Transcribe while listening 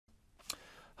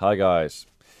Hi guys,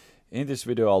 in this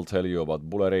video I'll tell you about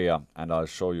Bulería and I'll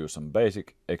show you some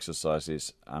basic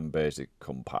exercises and basic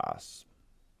compás.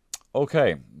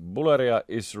 Okay, Bulería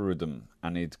is rhythm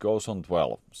and it goes on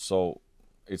 12, so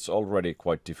it's already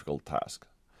quite difficult task.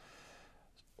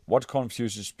 What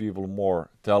confuses people more?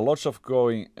 There are lots of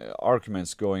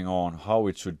arguments going on how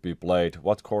it should be played,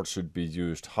 what chords should be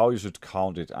used, how you should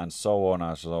count it, and so on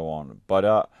and so on.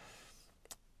 But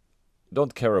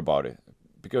don't care about it,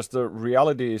 because the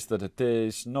reality is that there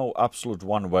is no absolute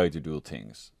one way to do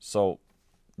things. So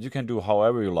you can do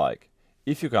however you like.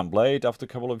 If you can play it after a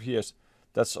couple of years,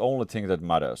 that's the only thing that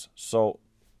matters. So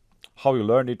how you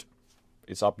learn it,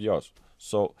 it's up yours.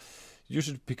 So you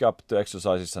should pick up the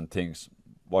exercises and things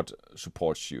what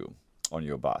supports you on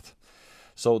your path.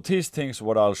 So these things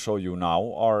what I'll show you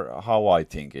now are how I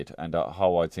think it, and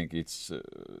how I think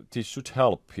this should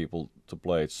help people to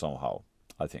play it somehow,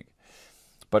 I think.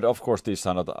 But of course these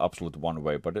are not the absolute one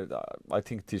way, but I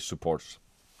think this supports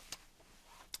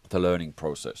the learning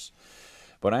process.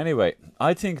 But anyway,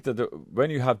 I think that when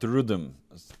you have the rhythm,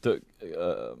 the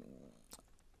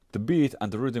beat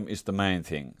and the rhythm is the main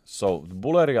thing. So the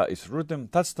Bulería is rhythm,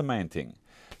 that's the main thing.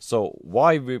 So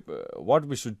what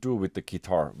we should do with the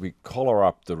guitar, we color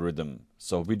up the rhythm.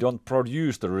 So we don't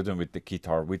produce the rhythm with the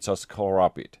guitar, we just color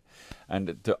up it.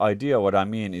 And the idea, what I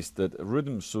mean, is that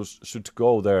rhythm should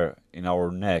go there in our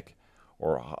neck,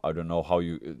 or I don't know how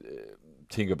you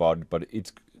think about it, but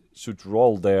it should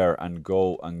roll there and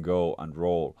go and go and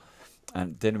roll.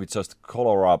 And then we just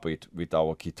color up it with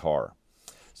our guitar.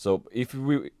 So if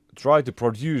we try to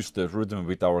produce the rhythm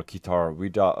with our guitar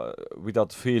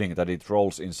without feeling that it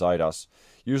rolls inside us,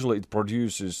 usually it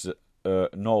produces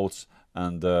notes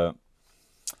and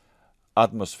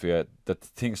atmosphere that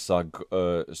things are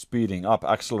speeding up,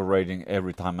 accelerating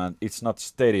every time, and it's not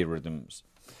steady rhythms.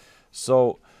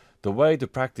 So the way to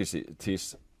practice it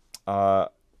is,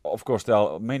 of course there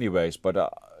are many ways, but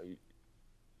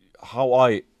how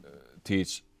I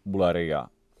teach Bulería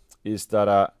is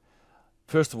that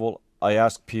first of all I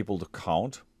ask people to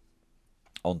count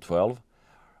on 12,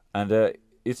 and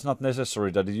it's not necessary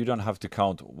that you don't have to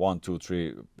count 1, 2,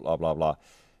 3, blah blah blah.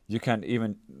 You can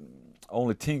even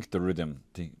only think the rhythm,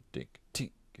 tick tick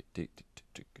tick tick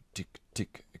tick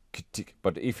tick tick tick.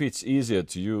 But if it's easier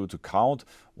to you to count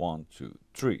 1, 2,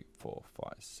 3, 4,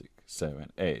 5, 6,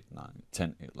 7, 8, 9,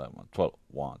 10, 11, 12,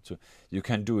 1, 2, you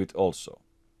can do it also.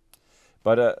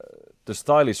 But the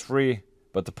style is free.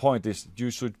 But the point is,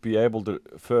 you should be able to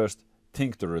first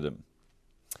think the rhythm,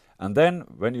 and then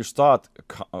when you start,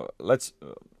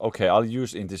 okay, I'll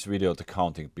use in this video the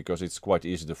counting because it's quite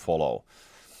easy to follow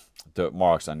the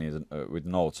marks and with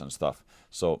notes and stuff.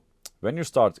 So when you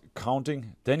start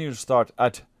counting, then you start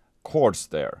add chords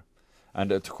there, and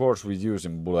the chords we use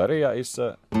in Bulería is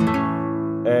A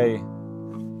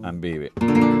and B,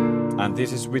 and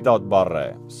this is without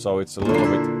barre, so it's a little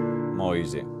bit more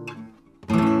easy.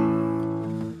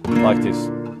 Like this.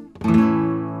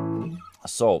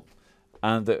 So,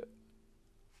 and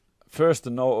first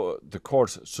the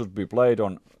chords should be played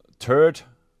on 3rd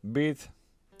beat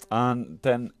and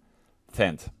then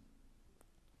 10th.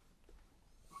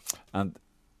 And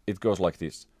it goes like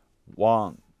this: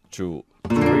 1, 2,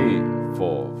 3,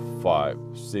 4, 5,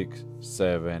 6,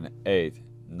 7, 8,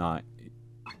 9,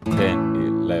 10,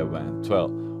 11,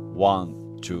 12.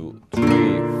 1, 2, 3,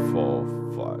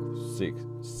 4, 5, 6,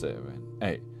 7,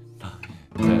 8, 9,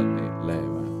 10,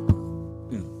 11.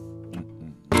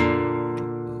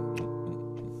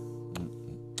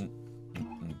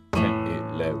 10,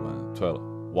 11, 12.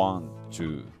 1,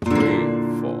 2, 3,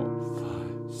 4,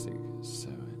 5, 6,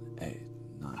 7, 8,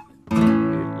 9,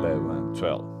 10, 11,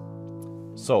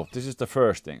 12. So this is the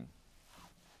first thing.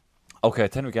 Okay,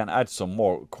 then we can add some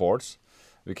more chords.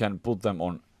 We can put them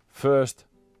on 1st,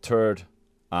 3rd,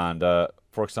 and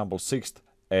for example 6th,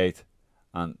 8th,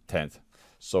 and 10th.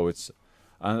 So it's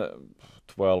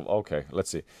 12. Okay, let's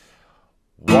see.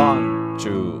 1,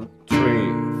 2,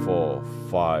 3, 4,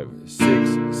 5,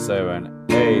 6, 7,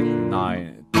 8,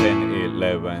 9, 10,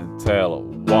 11,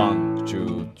 12. 1,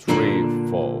 2, 3,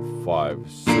 4, 5,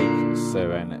 6,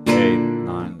 7, 8,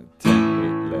 9, 10,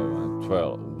 11,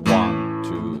 12. 1,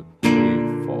 2,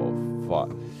 3, 4, 5,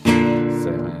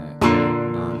 7, 8,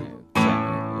 9, 10,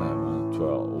 11,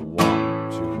 12.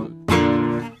 1, 2,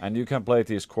 3. And you can play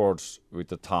these chords with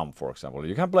the thumb, for example.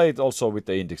 You can play it also with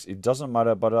the index. It doesn't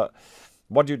matter, but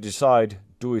what you decide,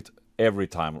 do it every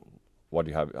time. What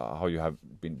you have, how you have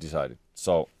been decided.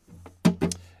 So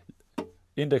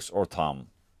index or thumb,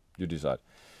 you decide.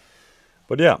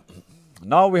 But yeah,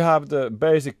 now we have the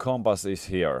basic compass is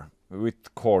here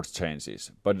with chord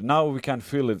changes. But now we can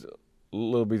fill it a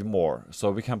little bit more.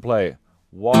 So we can play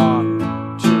 1,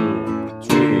 2,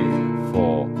 3,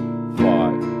 4,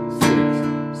 5,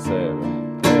 6,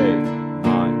 7, 8,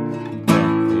 9,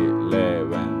 10,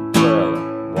 11,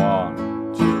 12. 1,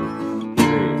 2,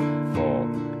 3, 4,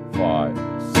 5,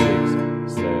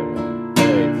 6, 7,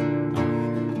 8,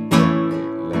 9, 10,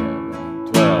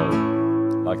 11,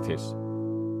 12. Like this.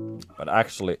 But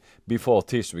actually, before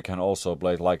this, we can also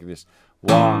play it like this.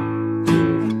 1,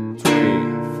 2, 3,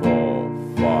 4,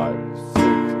 5, 6,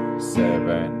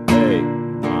 7, 8,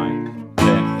 9,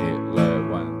 10,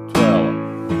 11, 12.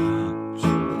 1,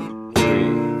 2,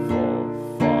 3,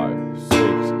 4, 5, 6,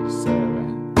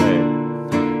 7, 8,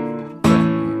 9, 10,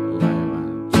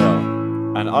 11,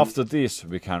 12. And after this,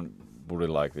 we can put it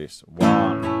like this.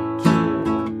 1,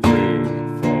 2, 3,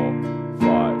 4,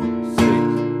 5, 6,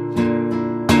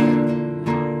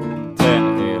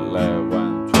 10,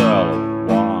 11, 12.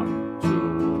 1,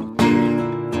 2, 3,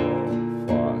 4,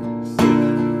 5, 6.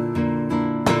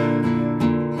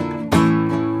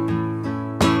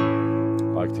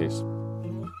 Like this.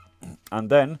 And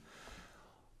then,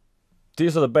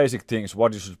 these are the basic things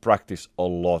what you should practice a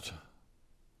lot.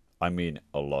 I mean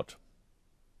a lot.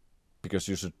 Because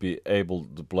you should be able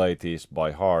to play these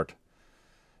by heart.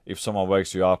 If someone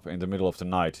wakes you up in the middle of the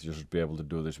night, you should be able to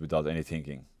do this without any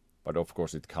thinking. But of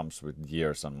course it comes with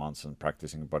years and months and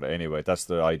practicing. But anyway, that's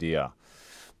the idea.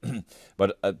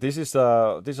 But these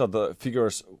are the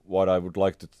figures what I would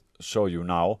like to show you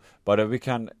now. But we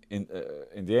can, in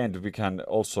the end, we can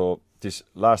also, this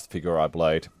last figure I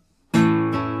played,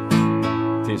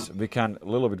 this we can a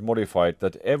little bit modify it,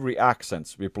 that every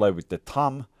accents we play with the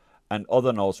thumb and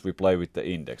other notes we play with the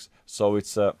index. So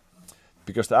it's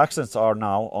because the accents are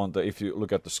now on the, if you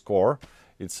look at the score,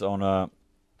 it's on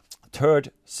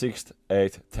 3rd, 6th,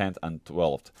 8th, 10th and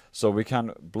 12th. So we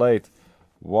can play it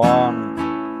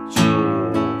 1,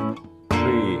 2,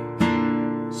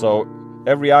 3. So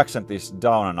every accent is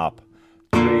down and up.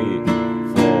 3,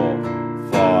 4,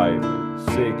 5,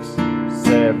 6,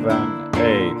 7,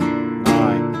 8,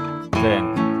 9,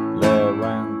 10,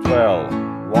 11, 12.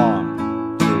 1,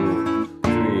 2,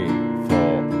 3,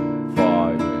 4,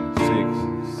 5,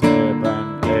 6, 7,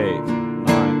 8,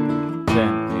 9,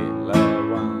 10,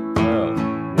 11, 12.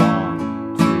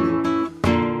 1, 2,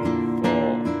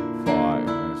 4, 5,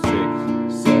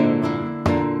 6, 7,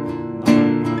 8,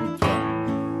 9,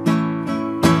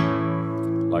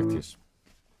 10. Like this.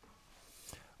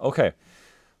 Okay,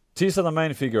 these are the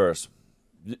main figures.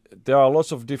 There are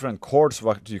lots of different chords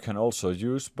what you can also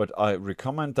use, but I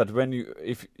recommend that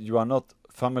if you are not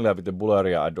familiar with the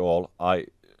Bulería at all, I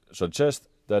suggest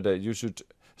that you should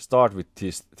start with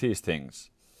these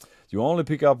things. You only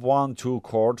pick up 1, 2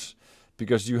 chords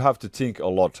because you have to think a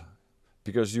lot,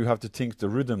 because you have to think the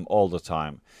rhythm all the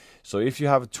time. So if you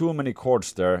have too many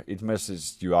chords there, it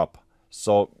messes you up.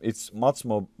 So it's much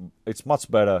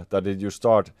better that you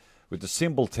start with the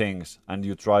simple things and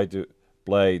you try to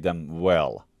play them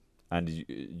well, and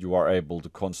you are able to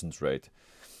concentrate,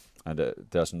 and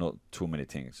there's not too many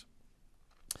things.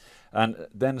 And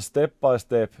then step by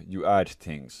step you add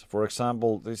things. For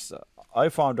example, this I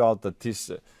found out that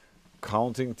this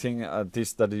counting thing,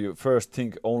 this that you first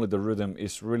think only the rhythm,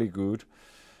 is really good.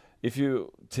 If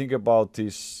you think about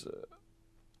these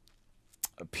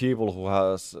people who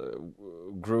has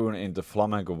grown in the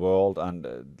flamenco world and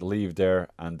live there,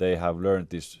 and they have learned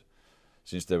this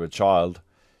since they were a child,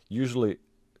 usually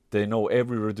they know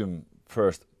every rhythm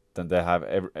first than they have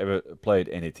ever played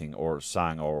anything or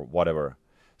sang or whatever.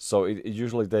 So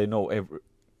usually they know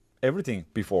everything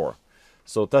before.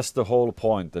 So that's the whole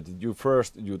point, that you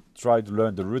try to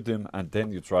learn the rhythm and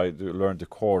then you try to learn the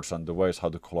chords and the ways how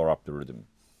to color up the rhythm.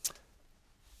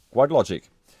 Quite logic.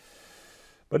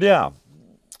 But yeah,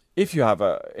 if you have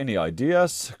any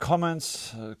ideas,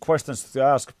 comments, questions to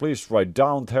ask, please write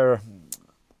down there.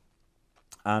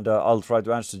 And I'll try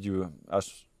to answer you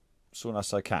as soon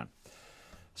as I can.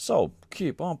 So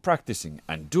keep on practicing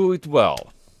and do it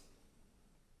well.